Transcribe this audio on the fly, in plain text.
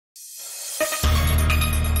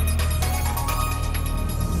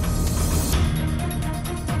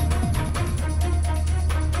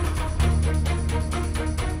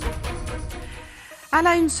À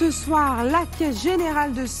la une ce soir, la Caisse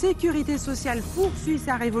générale de sécurité sociale poursuit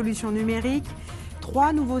sa révolution numérique.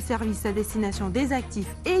 3 nouveaux services à destination des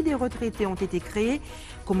actifs et des retraités ont été créés.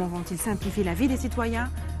 Comment vont-ils simplifier la vie des citoyens?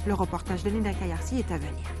 Le reportage de Linda Kayarsi est à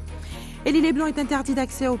venir. Et l'îlet blanc est interdit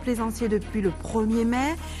d'accès aux plaisanciers depuis le 1er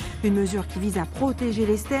mai. Une mesure qui vise à protéger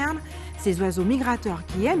les sternes, ces oiseaux migrateurs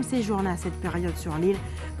qui aiment séjourner à cette période sur l'île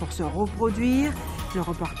pour se reproduire. Le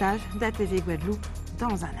reportage d'ATV Guadeloupe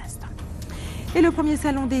dans un instant. Et le premier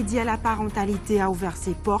salon dédié à la parentalité a ouvert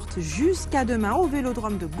ses portes jusqu'à demain au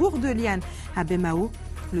vélodrome de Gourdeliane à Bemao.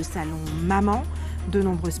 Le salon Maman. De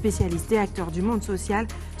nombreux spécialistes et acteurs du monde social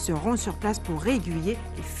seront sur place pour aiguiller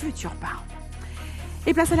les futurs parents.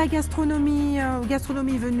 Et place à la gastronomie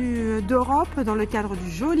venue d'Europe. Dans le cadre du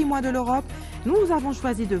joli mois de l'Europe, nous avons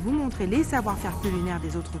choisi de vous montrer les savoir-faire culinaires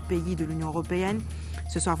des autres pays de l'Union européenne.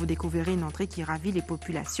 Ce soir, vous découvrirez une entrée qui ravit les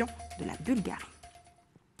populations de la Bulgarie.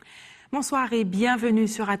 Bonsoir et bienvenue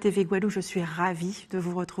sur ATV Guadeloupe. Je suis ravie de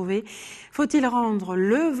vous retrouver. Faut-il rendre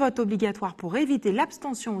le vote obligatoire pour éviter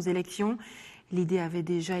l'abstention aux élections? L'idée avait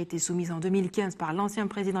déjà été soumise en 2015 par l'ancien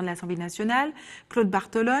président de l'Assemblée nationale, Claude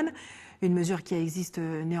Barthelone. Une mesure qui existe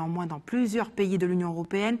néanmoins dans plusieurs pays de l'Union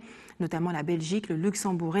européenne, notamment la Belgique, le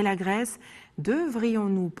Luxembourg et la Grèce.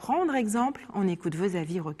 Devrions-nous prendre exemple? On écoute vos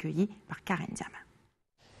avis recueillis par Karen Diama.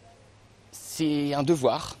 C'est un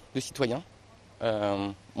devoir de citoyen.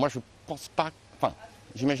 Moi, je pense pas,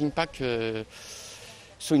 j'imagine pas que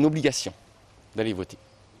ce soit une obligation d'aller voter,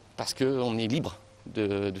 parce qu'on est libre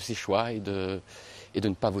de ses choix et de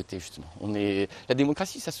ne pas voter, justement. La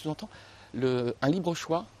démocratie, ça sous-entend un libre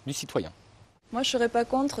choix du citoyen. Moi, je ne serais pas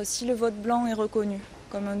contre si le vote blanc est reconnu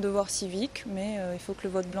comme un devoir civique, mais il faut que le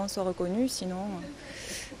vote blanc soit reconnu, sinon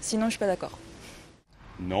je ne suis pas d'accord.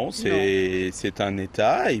 Non, c'est un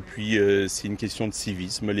État et puis c'est une question de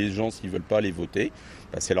civisme. Les gens, s'ils ne veulent pas aller voter,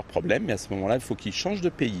 c'est leur problème, mais à ce moment-là, il faut qu'ils changent de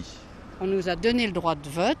pays. On nous a donné le droit de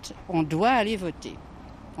vote, on doit aller voter.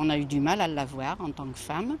 On a eu du mal à l'avoir en tant que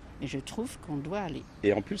femme, mais je trouve qu'on doit aller.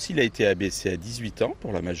 Et en plus, il a été abaissé à 18 ans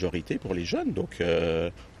pour la majorité, pour les jeunes. Donc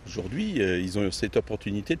aujourd'hui, ils ont cette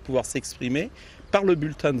opportunité de pouvoir s'exprimer par le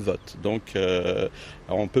bulletin de vote. Donc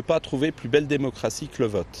on ne peut pas trouver plus belle démocratie que le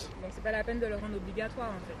vote. Donc c'est pas la peine de le rendre obligatoire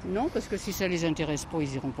en fait? Non, parce que si ça les intéresse pas,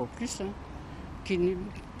 ils iront pas plus.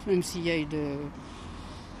 Même s'il y a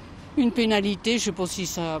une pénalité, je sais pas si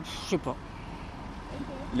ça... Je sais pas.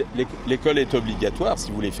 L'école est obligatoire si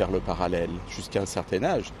vous voulez faire le parallèle jusqu'à un certain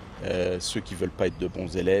âge. Ceux qui ne veulent pas être de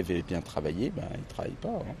bons élèves et bien travailler, ils ne travaillent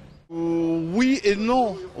pas. Oui et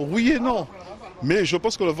non, Mais je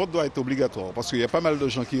pense que le vote doit être obligatoire parce qu'il y a pas mal de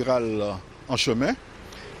gens qui râlent en chemin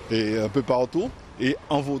et un peu partout. Et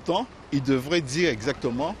en votant, ils devraient dire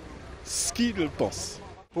exactement ce qu'ils pensent.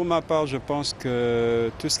 Pour ma part, je pense que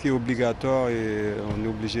tout ce qui est obligatoire, on est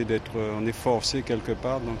obligé on est forcé quelque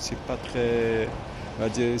part, donc c'est pas très...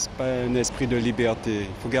 C'est pas un esprit de liberté.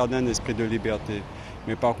 Il faut garder un esprit de liberté.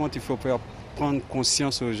 Mais par contre, il faut faire prendre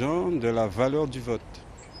conscience aux gens de la valeur du vote.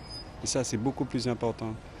 Et ça, c'est beaucoup plus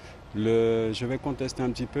important. Je vais contester un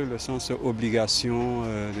petit peu le sens obligation,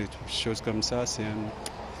 des choses comme ça.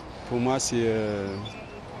 Pour moi, c'est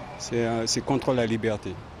contre la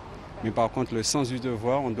liberté. Mais par contre, le sens du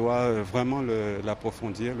devoir, on doit vraiment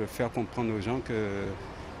l'approfondir, le faire comprendre aux gens que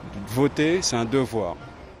voter, c'est un devoir.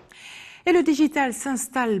 Et le digital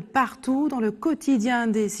s'installe partout dans le quotidien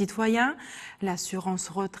des citoyens. L'assurance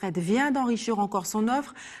retraite vient d'enrichir encore son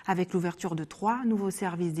offre avec l'ouverture de 3 nouveaux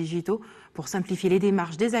services digitaux pour simplifier les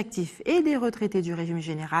démarches des actifs et des retraités du régime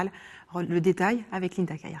général. Le détail avec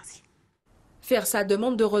Linda Kayarsi. Faire sa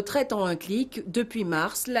demande de retraite en un clic, depuis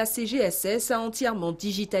mars, la CGSS a entièrement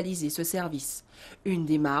digitalisé ce service. Une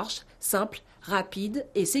démarche simple, rapide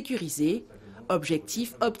et sécurisée.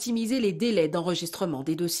 Objectif, optimiser les délais d'enregistrement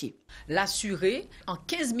des dossiers. L'assuré, en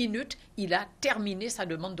 15 minutes, il a terminé sa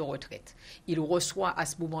demande de retraite. Il reçoit à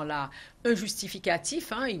ce moment-là un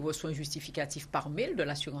justificatif, il reçoit un justificatif par mail de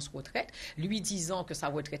l'assurance retraite, lui disant que sa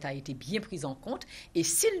retraite a été bien prise en compte. Et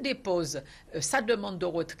s'il dépose sa demande de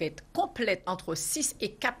retraite complète entre 6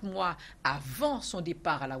 et 4 mois avant son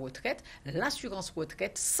départ à la retraite, l'assurance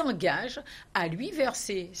retraite s'engage à lui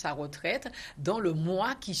verser sa retraite dans le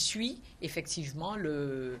mois qui suit effectivement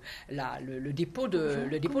le dépôt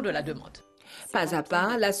de la demande. Pas à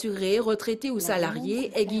pas, l'assuré, retraité ou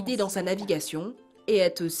salarié est guidé dans sa navigation et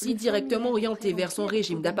est aussi directement orienté vers son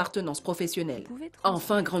régime d'appartenance professionnelle.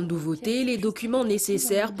 Enfin, grande nouveauté, les documents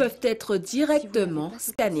nécessaires peuvent être directement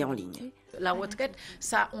scannés en ligne. la retraite,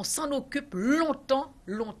 ça, on s'en occupe longtemps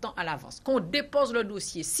à l'avance. Qu'on dépose le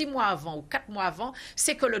dossier 6 mois avant ou 4 mois avant,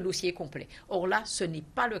 c'est que le dossier est complet. Or là, ce n'est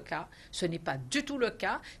pas le cas. Ce n'est pas du tout le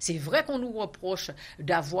cas. C'est vrai qu'on nous reproche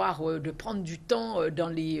de prendre du temps dans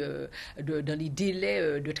les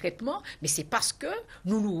délais de traitement, mais c'est parce que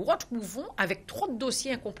nous nous retrouvons avec trop de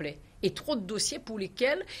dossiers incomplets et trop de dossiers pour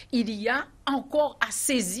lesquels il y a encore à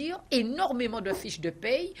saisir énormément de fiches de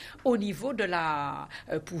paye au niveau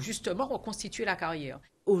pour justement reconstituer la carrière.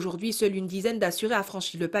 Aujourd'hui, seule une dizaine d'assurés a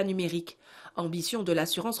franchi le pas numérique. Ambition de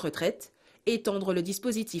l'assurance retraite, étendre le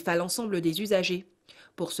dispositif à l'ensemble des usagers.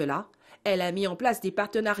 Pour cela, elle a mis en place des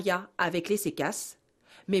partenariats avec les CECAS.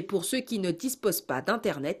 Mais pour ceux qui ne disposent pas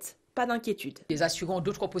d'Internet, pas d'inquiétude. Les assurants ont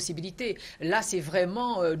d'autres possibilités. Là, c'est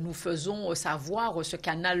vraiment, nous faisons savoir ce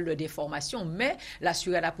canal d'information, mais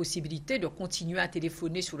l'assuré a la possibilité de continuer à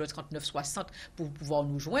téléphoner sur le 3960 pour pouvoir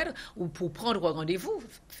nous joindre ou pour prendre rendez-vous,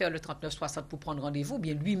 faire le 3960 pour prendre rendez-vous,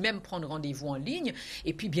 bien lui-même prendre rendez-vous en ligne,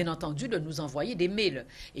 et puis bien entendu de nous envoyer des mails.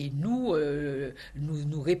 Et nous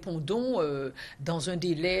répondons dans un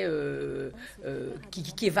délai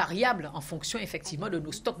qui est variable en fonction effectivement de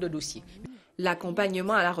nos stocks de dossiers.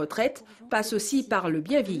 L'accompagnement à la retraite passe aussi par le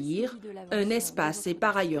bien vieillir. Un espace est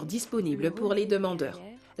par ailleurs disponible pour les demandeurs.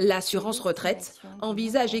 L'assurance retraite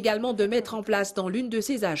envisage également de mettre en place dans l'une de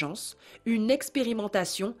ses agences une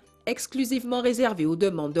expérimentation exclusivement réservée aux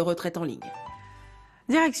demandes de retraite en ligne.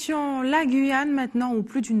 Direction la Guyane maintenant, où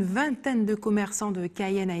plus d'une vingtaine de commerçants de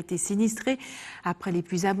Cayenne a été sinistrés après les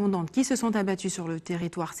pluies abondantes qui se sont abattues sur le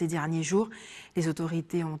territoire ces derniers jours. Les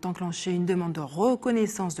autorités ont enclenché une demande de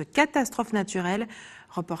reconnaissance de catastrophe naturelle.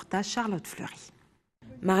 Reportage Charlotte Fleury.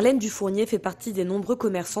 Marlène Dufournier fait partie des nombreux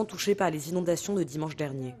commerçants touchés par les inondations de dimanche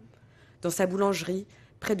dernier. Dans sa boulangerie,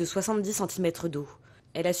 près de 70 cm d'eau.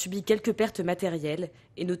 Elle a subi quelques pertes matérielles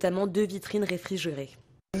et notamment 2 vitrines réfrigérées.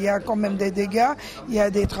 Il y a quand même des dégâts, il y a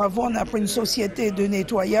des travaux, on a pris une société de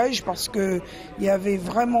nettoyage parce qu'il y avait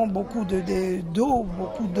vraiment beaucoup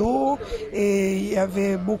d'eau et il y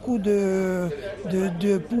avait beaucoup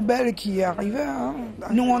de poubelles qui arrivaient. Hein.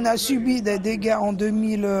 Nous on a subi des dégâts en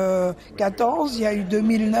 2014, il y a eu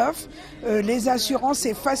 2009. Les assurances,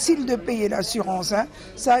 c'est facile de payer l'assurance. Hein.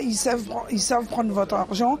 Ça, ils savent prendre votre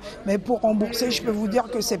argent, mais pour rembourser, je peux vous dire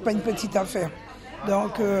que c'est pas une petite affaire.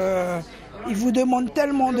 Donc ils vous demandent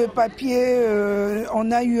tellement de papiers. On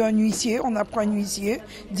a eu un huissier, on a pris un huissier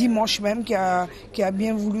dimanche même qui a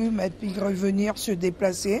bien voulu revenir se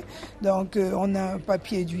déplacer. Donc on a un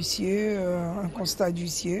papier d'huissier, un constat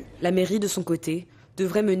d'huissier. La mairie de son côté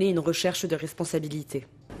devrait mener une recherche de responsabilité.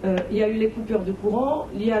 Il y a eu les coupures de courant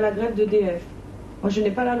liées à la grève d'EDF. Moi je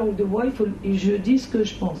n'ai pas la langue de bois, et je dis ce que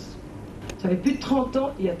je pense. Ça fait plus de 30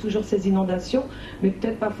 ans, il y a toujours ces inondations, mais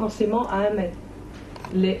peut-être pas forcément à 1 mètre.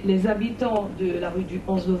 Les habitants de la rue du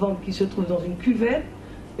 11 novembre qui se trouvent dans une cuvette,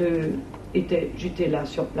 j'étais là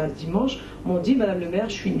sur place dimanche, m'ont dit, Madame le maire,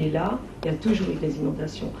 je suis née là, il y a toujours eu des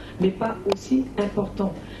inondations, mais pas aussi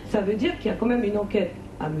important. Ça veut dire qu'il y a quand même une enquête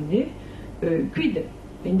à mener, quid,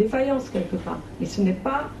 une défaillance quelque part, mais ce n'est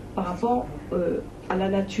pas par rapport à la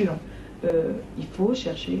nature. Il faut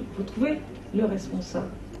chercher, il faut trouver le responsable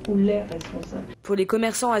ou les responsables. Pour les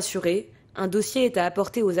commerçants assurés, un dossier est à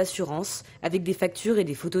apporter aux assurances avec des factures et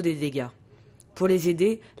des photos des dégâts. Pour les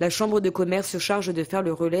aider, la Chambre de commerce se charge de faire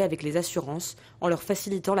le relais avec les assurances en leur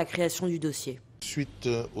facilitant la création du dossier. Suite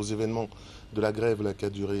aux événements de la grève qui a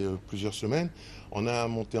duré plusieurs semaines, on a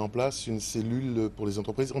monté en place une cellule pour les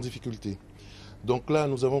entreprises en difficulté. Donc là,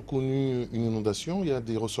 nous avons connu une inondation, il y a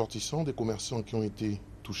des ressortissants, des commerçants qui ont été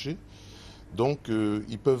touchés. Donc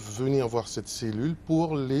ils peuvent venir voir cette cellule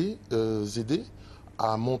pour les aider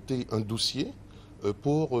à monter un dossier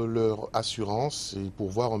pour leur assurance et pour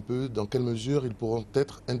voir un peu dans quelle mesure ils pourront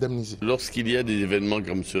être indemnisés. Lorsqu'il y a des événements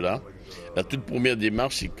comme cela, la toute première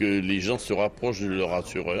démarche, c'est que les gens se rapprochent de leur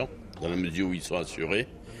assureur, dans la mesure où ils sont assurés.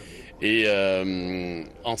 Et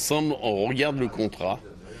ensemble, on regarde le contrat.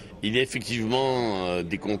 Il y a effectivement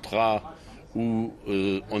des contrats où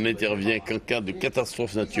on intervient qu'en cas de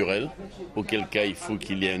catastrophe naturelle, auquel cas il faut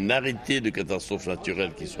qu'il y ait un arrêté de catastrophe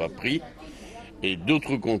naturelle qui soit pris. Et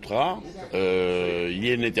d'autres contrats, il y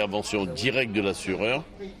a une intervention directe de l'assureur,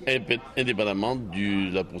 indépendamment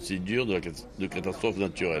de la procédure de catastrophe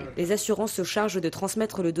naturelle. Les assurances se chargent de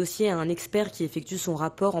transmettre le dossier à un expert qui effectue son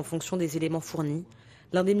rapport en fonction des éléments fournis.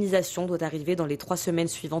 L'indemnisation doit arriver dans les 3 semaines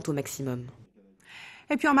suivantes au maximum.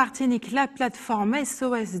 Et puis en Martinique, la plateforme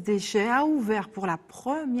SOS Déchets a ouvert pour la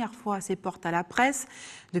première fois ses portes à la presse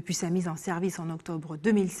depuis sa mise en service en octobre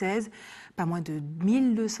 2016. Pas moins de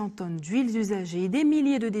 1200 tonnes d'huiles usagées et des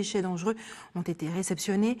milliers de déchets dangereux ont été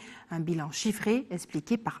réceptionnés. Un bilan chiffré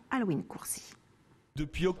expliqué par Alwyn Courcy.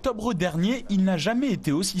 Depuis octobre dernier, il n'a jamais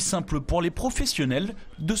été aussi simple pour les professionnels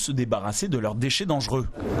de se débarrasser de leurs déchets dangereux.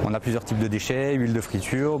 On a plusieurs types de déchets, huile de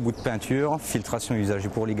friture, bout de peinture, filtration usagée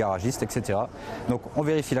pour les garagistes, etc. Donc on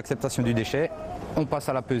vérifie l'acceptation du déchet, on passe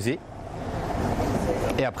à la pesée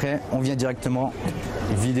et après on vient directement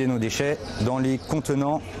vider nos déchets dans les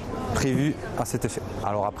contenants prévus à cet effet.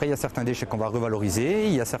 Alors après, il y a certains déchets qu'on va revaloriser,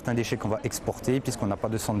 il y a certains déchets qu'on va exporter puisqu'on n'a pas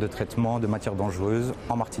de centre de traitement de matières dangereuses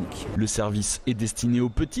en Martinique. Le service est destiné aux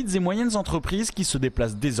petites et moyennes entreprises qui se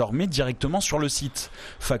déplacent désormais directement sur le site.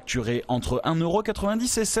 Facturé entre 1,90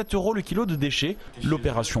 € et 7 € le kilo de déchets,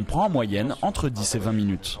 l'opération prend en moyenne entre 10 et 20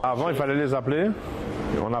 minutes. Avant, il fallait les appeler,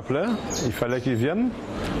 on appelait, il fallait qu'ils viennent.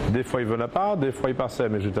 Des fois, ils ne venaient pas, des fois, ils passaient,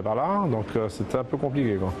 mais j'étais pas là, donc c'était un peu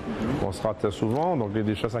compliqué, quoi. On se ratait souvent, donc les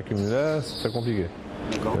déchets s'accumulaient. C'est compliqué.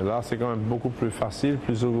 Mais là, c'est quand même beaucoup plus facile,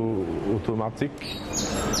 plus automatique,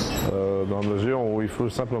 dans la mesure où il faut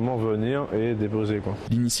simplement venir et déposer.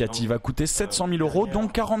 L'initiative a coûté 700 000 €, dont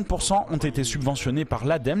 40% ont été subventionnés par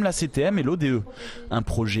l'ADEME, la CTM et l'ODE. Un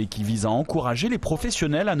projet qui vise à encourager les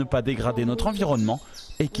professionnels à ne pas dégrader notre environnement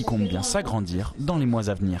et qui compte bien s'agrandir dans les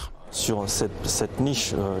mois à venir. Sur cette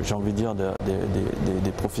niche, j'ai envie de dire,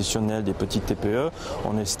 des professionnels, des petites TPE,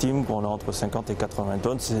 on estime qu'on a entre 50 et 80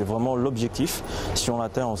 tonnes. C'est vraiment l'objectif. Si on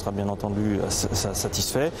l'atteint, on sera bien entendu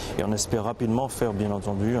satisfait et on espère rapidement faire bien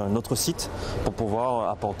entendu un autre site pour pouvoir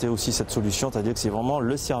apporter aussi cette solution, c'est-à-dire que c'est vraiment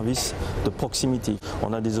le service de proximité.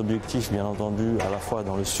 On a des objectifs bien entendu à la fois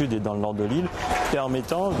dans le sud et dans le nord de l'île,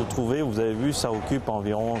 permettant de trouver, vous avez vu, ça occupe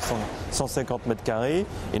environ 150 mètres carrés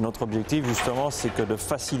et notre objectif justement c'est que de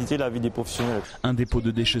faciliter la vie des professionnels. Un dépôt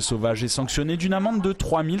de déchets sauvages est sanctionné d'une amende de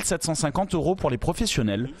 3 750 € pour les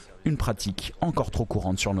professionnels, une pratique encore trop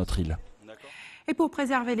courante sur notre île. Et pour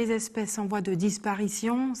préserver les espèces en voie de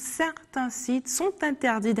disparition, certains sites sont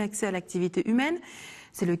interdits d'accès à l'activité humaine.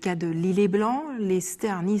 C'est le cas de l'îlet blanc. Les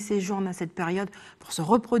sternes y séjournent à cette période pour se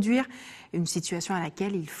reproduire, une situation à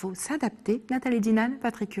laquelle il faut s'adapter. Nathalie Dinan,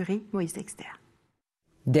 Patrick Curie, Moïse Dexter.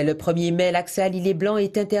 Dès le 1er mai, l'accès à l'îlet blanc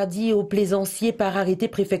est interdit aux plaisanciers par arrêté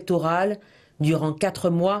préfectoral. Durant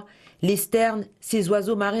 4 mois, les sternes, ces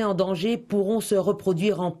oiseaux marins en danger, pourront se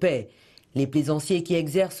reproduire en paix. Les plaisanciers qui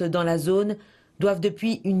exercent dans la zone doivent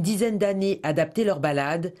depuis une dizaine d'années adapter leur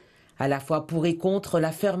balade. À la fois pour et contre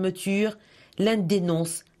la fermeture, l'Inde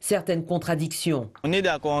dénonce certaines contradictions. On est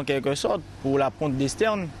d'accord en quelque sorte pour la ponte des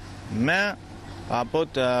sternes, mais par rapport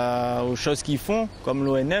aux choses qu'ils font, comme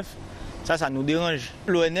l'ONF, ça nous dérange.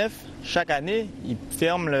 L'ONF, chaque année, il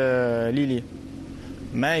ferme l'îlet.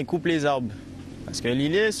 Mais il coupe les arbres. Parce que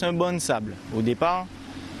l'îlet, c'est un bon sable au départ.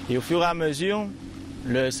 Et au fur et à mesure,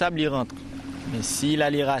 le sable, il rentre. Mais s'il a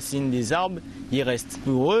les racines des arbres, il reste.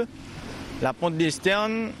 Pour eux, la ponte des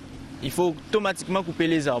sternes, il faut automatiquement couper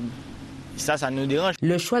les arbres. Et ça nous dérange.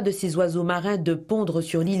 Le choix de ces oiseaux marins de pondre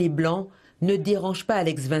sur l'îlet blanc ne dérange pas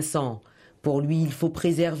Alex Vincent. Pour lui, il faut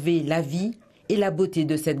préserver la vie et la beauté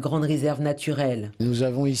de cette grande réserve naturelle. Nous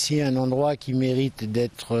avons ici un endroit qui mérite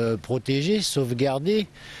d'être protégé, sauvegardé,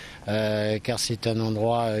 car c'est un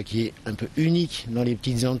endroit qui est un peu unique dans les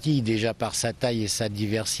petites Antilles, déjà par sa taille et sa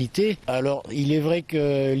diversité. Alors, il est vrai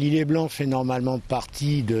que l'îlet blanc fait normalement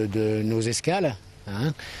partie de nos escales.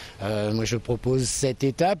 Moi, je propose 7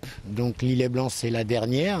 étapes, donc l'îlet blanc, c'est la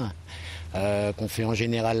dernière. Qu'on fait en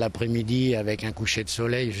général l'après-midi avec un coucher de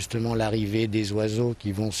soleil, justement l'arrivée des oiseaux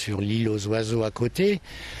qui vont sur l'île aux oiseaux à côté.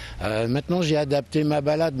 Maintenant j'ai adapté ma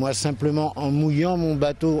balade, moi simplement en mouillant mon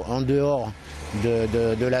bateau en dehors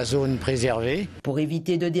de la zone préservée. Pour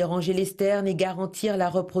éviter de déranger les sternes et garantir la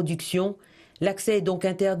reproduction, l'accès est donc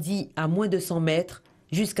interdit à moins de 100 mètres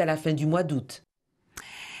jusqu'à la fin du mois d'août.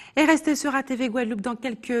 Et restez sur ATV Guadeloupe dans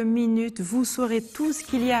quelques minutes. Vous saurez tout ce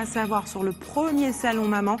qu'il y a à savoir sur le premier salon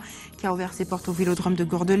Maman qui a ouvert ses portes au Vélodrome de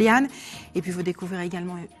Gourdeliane. Et puis vous découvrirez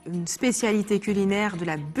également une spécialité culinaire de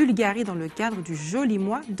la Bulgarie dans le cadre du joli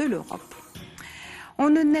mois de l'Europe. On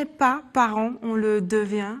ne naît pas parent, on le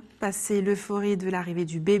devient. Passé l'euphorie de l'arrivée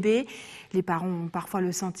du bébé, les parents ont parfois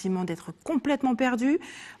le sentiment d'être complètement perdus.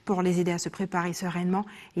 Pour les aider à se préparer sereinement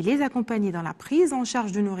et les accompagner dans la prise en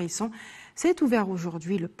charge du nourrisson, c'est ouvert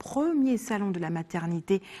aujourd'hui le premier salon de la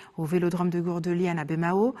maternité au Vélodrome de Gourdeliane à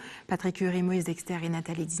Bemao. Patrick Curie, Moïse Dexter et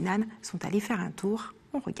Nathalie Dinan sont allés faire un tour.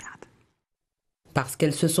 On regarde. Parce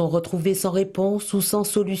qu'elles se sont retrouvées sans réponse ou sans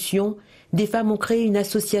solution, des femmes ont créé une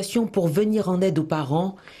association pour venir en aide aux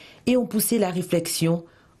parents et ont poussé la réflexion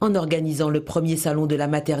en organisant le premier salon de la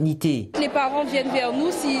maternité. Les parents viennent vers nous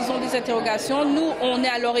s'ils ont des interrogations. Nous, on est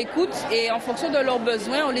à leur écoute et en fonction de leurs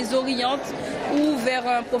besoins, on les oriente ou vers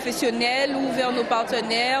un professionnel ou vers nos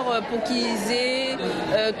partenaires pour qu'ils aient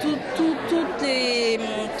tout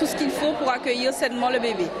ce qu'il faut pour accueillir sainement le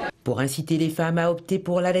bébé. Pour inciter les femmes à opter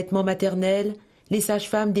pour l'allaitement maternel, les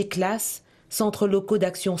sages-femmes des classes, centres locaux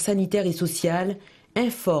d'action sanitaire et sociale,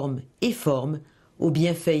 informent et forment aux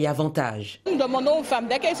bienfaits et avantages. Nous demandons aux femmes,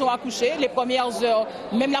 dès qu'elles ont accouché, les premières heures,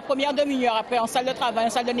 même la première demi-heure après, en salle de travail, en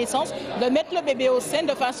salle de naissance, de mettre le bébé au sein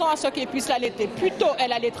de façon à ce qu'elle puisse l'allaiter. Plus tôt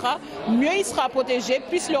elle allaitera, mieux il sera protégé,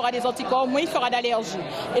 plus il aura des anticorps, moins il fera d'allergie.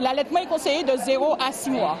 Et l'allaitement est conseillé de 0 à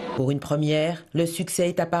 6 mois. Pour une première, le succès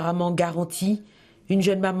est apparemment garanti. Une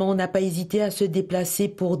jeune maman n'a pas hésité à se déplacer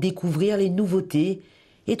pour découvrir les nouveautés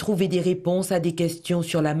et trouver des réponses à des questions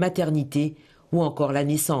sur la maternité ou encore la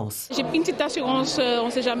naissance. J'ai pris une petite assurance, on ne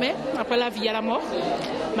sait jamais, après la vie à la mort,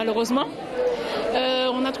 malheureusement.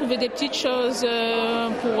 On a trouvé des petites choses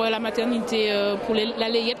pour la maternité, pour la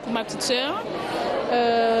layette pour ma petite sœur.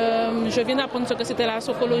 Je viens d'apprendre ce que c'était la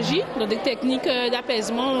sophrologie, donc des techniques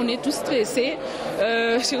d'apaisement. On est tous stressés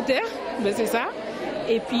sur Terre, ben c'est ça.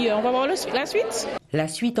 Et puis on va voir la suite. La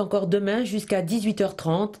suite encore demain jusqu'à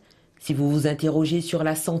 18h30. Si vous vous interrogez sur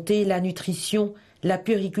la santé, la nutrition, la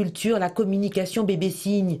puériculture, la communication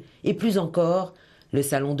bébé-signe et plus encore, le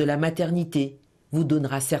salon de la maternité vous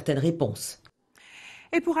donnera certaines réponses.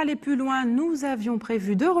 Et pour aller plus loin, nous avions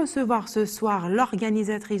prévu de recevoir ce soir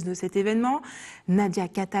l'organisatrice de cet événement, Nadia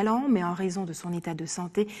Catalan, mais en raison de son état de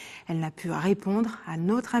santé, elle n'a pu répondre à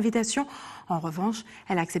notre invitation. En revanche,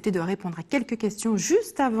 elle a accepté de répondre à quelques questions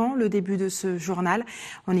juste avant le début de ce journal.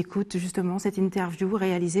 On écoute justement cette interview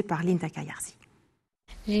réalisée par Linda Kayarzi.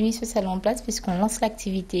 J'ai mis ce salon en place puisqu'on lance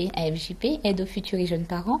l'activité AFJP, Aide aux futurs et jeunes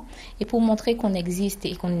parents, et pour montrer qu'on existe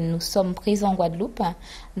et que nous sommes présents en Guadeloupe.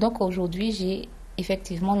 Donc aujourd'hui, j'ai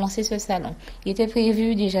effectivement lancé ce salon. Il était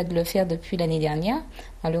prévu déjà de le faire depuis l'année dernière.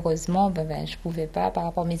 Malheureusement, je ne pouvais pas par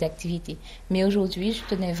rapport à mes activités. Mais aujourd'hui, je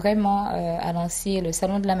tenais vraiment à lancer le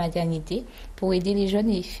salon de la maternité pour aider les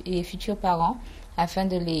jeunes et les futurs parents afin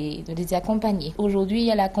de les accompagner. Aujourd'hui, il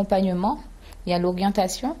y a l'accompagnement, il y a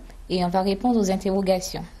l'orientation et on va répondre aux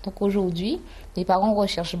interrogations. Donc aujourd'hui, les parents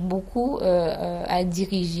recherchent beaucoup à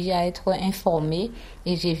diriger, à être informés.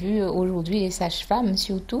 Et j'ai vu aujourd'hui les sages-femmes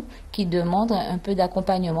surtout qui demandent un peu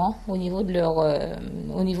d'accompagnement au niveau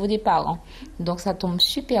au niveau des parents. Donc ça tombe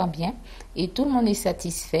super bien et tout le monde est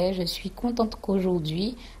satisfait. Je suis contente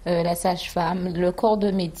qu'aujourd'hui la sage-femme, le corps de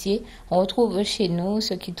métier, on retrouve chez nous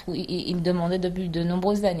ce qu'ils demandaient depuis de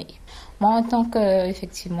nombreuses années. Moi, en tant que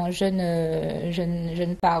effectivement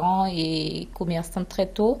jeune parent et commerçante très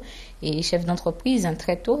tôt et chef d'entreprise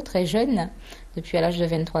très tôt, très jeune, depuis à l'âge de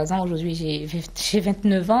 23 ans, aujourd'hui j'ai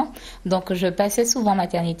 29 ans, donc je passais souvent en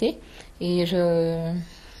maternité et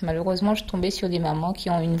malheureusement je tombais sur des mamans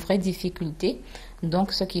qui ont une vraie difficulté.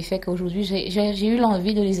 Donc ce qui fait qu'aujourd'hui j'ai eu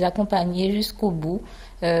l'envie de les accompagner jusqu'au bout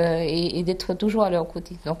et d'être toujours à leur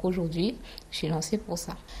côté. Donc aujourd'hui je suis lancée pour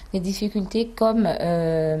ça. Les difficultés comme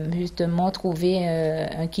justement trouver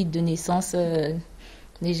un kit de naissance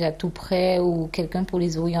déjà tout prêt ou quelqu'un pour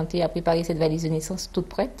les orienter à préparer cette valise de naissance toute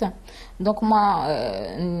prête. Donc moi,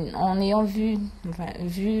 en ayant vu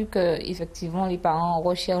que effectivement les parents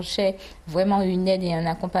recherchaient vraiment une aide et un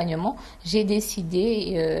accompagnement, j'ai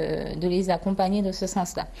décidé de les accompagner de ce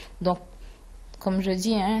sens-là. Donc comme je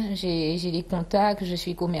dis, j'ai les contacts, je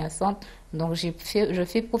suis commerçante, donc je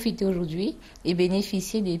fais profiter aujourd'hui et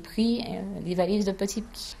bénéficier des prix des valises de petits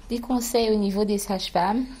prix. Des conseils au niveau des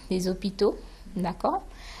sages-femmes, des hôpitaux, d'accord,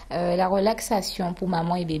 la relaxation pour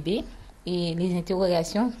maman et bébé et les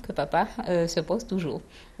interrogations que papa se pose toujours.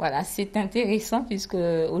 Voilà, c'est intéressant puisque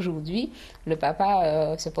aujourd'hui, le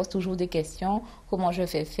papa se pose toujours des questions. Comment je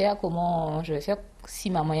vais faire si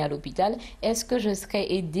maman est à l'hôpital? Est-ce que je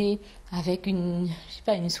serai aidée avec une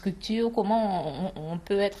structure? Comment on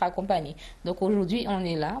peut être accompagné? Donc aujourd'hui, on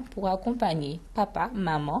est là pour accompagner papa,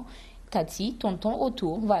 maman, Tati, tonton,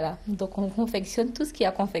 autour, voilà. Donc on confectionne tout ce qui est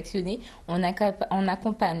à confectionner, on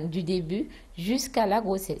accompagne du début jusqu'à la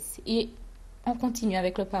grossesse et on continue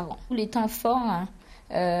avec le parent. Les temps forts,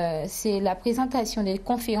 c'est la présentation des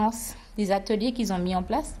conférences, des ateliers qu'ils ont mis en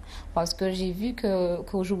place, parce que j'ai vu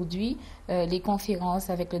qu'aujourd'hui, les conférences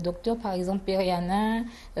avec le docteur, par exemple, périanin,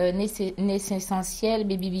 naissance essentielle,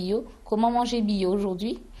 bébé bio, comment manger bio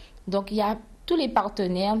aujourd'hui. Donc il y a tous les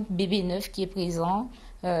partenaires, bébé neuf qui est présent.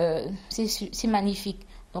 C'est magnifique.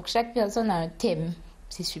 Donc chaque personne a un thème,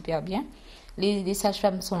 c'est super bien. Les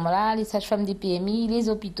sages-femmes sont là, les sages-femmes des PMI, les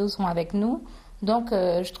hôpitaux sont avec nous. Donc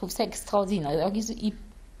je trouve ça extraordinaire. Alors,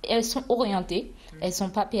 elles sont orientées, elles ne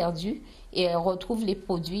sont pas perdues et retrouve les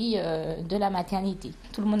produits de la maternité.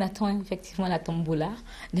 Tout le monde attend effectivement la tombola,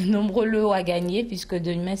 de nombreux lots à gagner puisque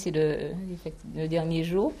demain c'est le dernier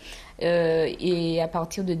jour. Et à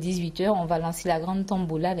partir de 18h, on va lancer la grande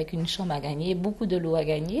tombola avec une chambre à gagner, beaucoup de lots à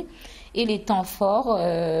gagner. Et les temps forts,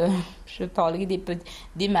 je parlerai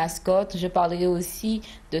des mascottes, je parlerai aussi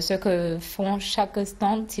de ce que font chaque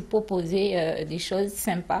stand, c'est proposer des choses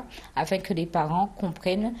sympas afin que les parents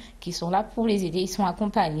comprennent qu'ils sont là pour les aider, ils sont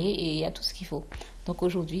accompagnés et il y a tout ce qu'il faut. Donc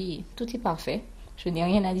aujourd'hui, tout est parfait. Je n'ai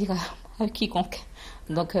rien à dire à quiconque.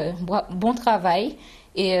 Donc bon travail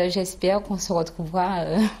et j'espère qu'on se retrouvera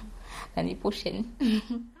l'année prochaine.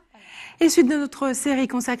 Et suite de notre série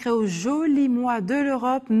consacrée au joli mois de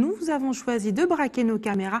l'Europe, nous avons choisi de braquer nos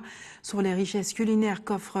caméras sur les richesses culinaires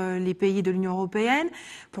qu'offrent les pays de l'Union européenne.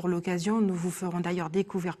 Pour l'occasion, nous vous ferons d'ailleurs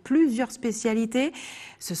découvrir plusieurs spécialités.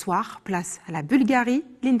 Ce soir, place à la Bulgarie,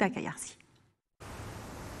 Linda Kayarsi.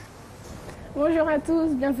 Bonjour à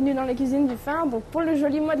tous, bienvenue dans les cuisines du phare. Donc pour le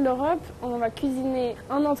joli mois de l'Europe, on va cuisiner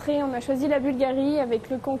en entrée. On a choisi la Bulgarie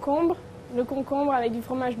avec le concombre avec du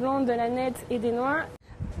fromage blanc, de la nette et des noix.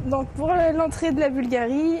 Donc pour l'entrée de la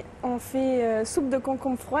Bulgarie, on fait soupe de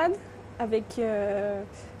concombre froide avec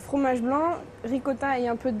fromage blanc, ricotta et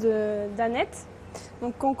un peu d'aneth.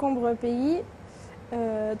 Donc concombre pays,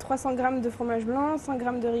 300 g de fromage blanc, 100 g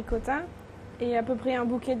de ricotta et à peu près un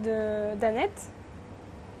bouquet d'aneth.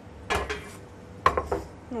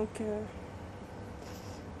 Donc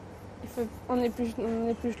on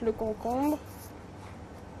épluche le concombre.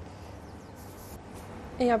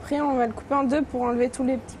 Et après, on va le couper en deux pour enlever tous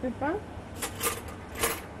les petits pépins.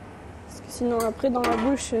 Parce que sinon, après, dans la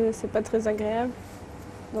bouche, c'est pas très agréable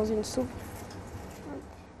dans une soupe.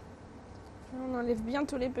 On enlève bien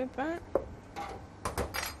tous les pépins.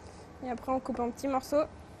 Et après, on coupe en petits morceaux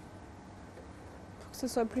pour que ce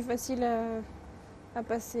soit plus facile à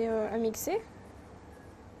passer, à mixer.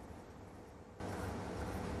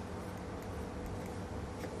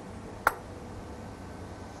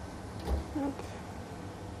 Hop.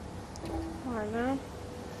 Voilà.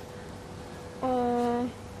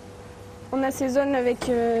 On assaisonne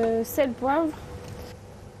avec sel, poivre.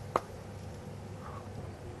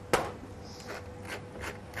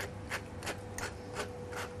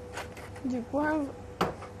 Du poivre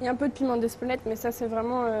et un peu de piment d'Espelette, mais ça c'est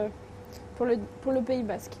vraiment pour le Pays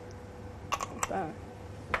Basque.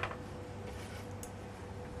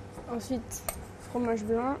 Ensuite, fromage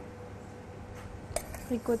blanc,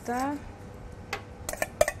 ricotta.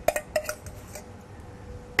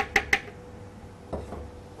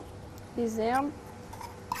 Les herbes.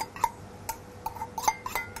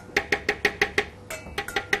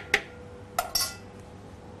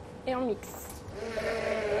 Et on mixe.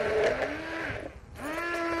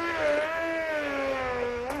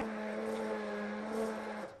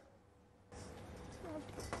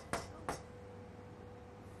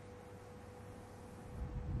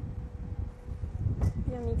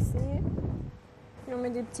 Bien mixé. Et on met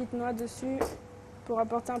des petites noix dessus pour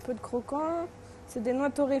apporter un peu de croquant. C'est des noix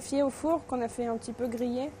torréfiées au four qu'on a fait un petit peu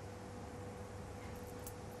griller.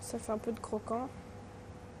 Ça fait un peu de croquant.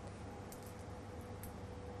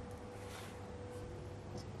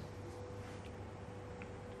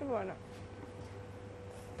 Et voilà.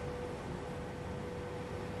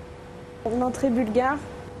 L'entrée bulgare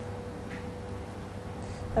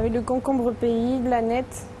avec le concombre pays, de la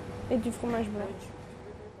nette et du fromage blanc.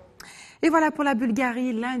 Et voilà pour la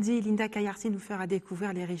Bulgarie. Lundi, Linda Kayarsi nous fera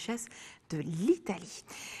découvrir les richesses de l'Italie.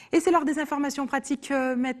 Et c'est l'heure des informations pratiques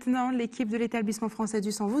maintenant. L'équipe de l'établissement français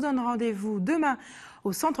du sang vous donne rendez-vous demain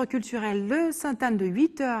au centre culturel Le Sainte-Anne de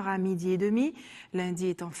 8h à 12h30. Lundi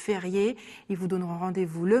étant férié, ils vous donneront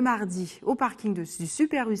rendez-vous le mardi au parking du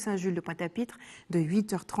Super U Saint-Jules de Pointe-à-Pitre de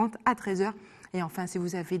 8h30 à 13h. Et enfin, si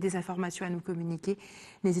vous avez des informations à nous communiquer,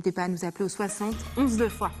 n'hésitez pas à nous appeler au 60 11 2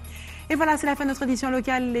 fois. Et voilà, c'est la fin de notre édition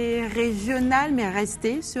locale et régionale, mais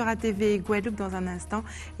restez sur ATV Guadeloupe dans un instant.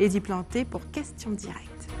 Eddie Planté pour Question Directe.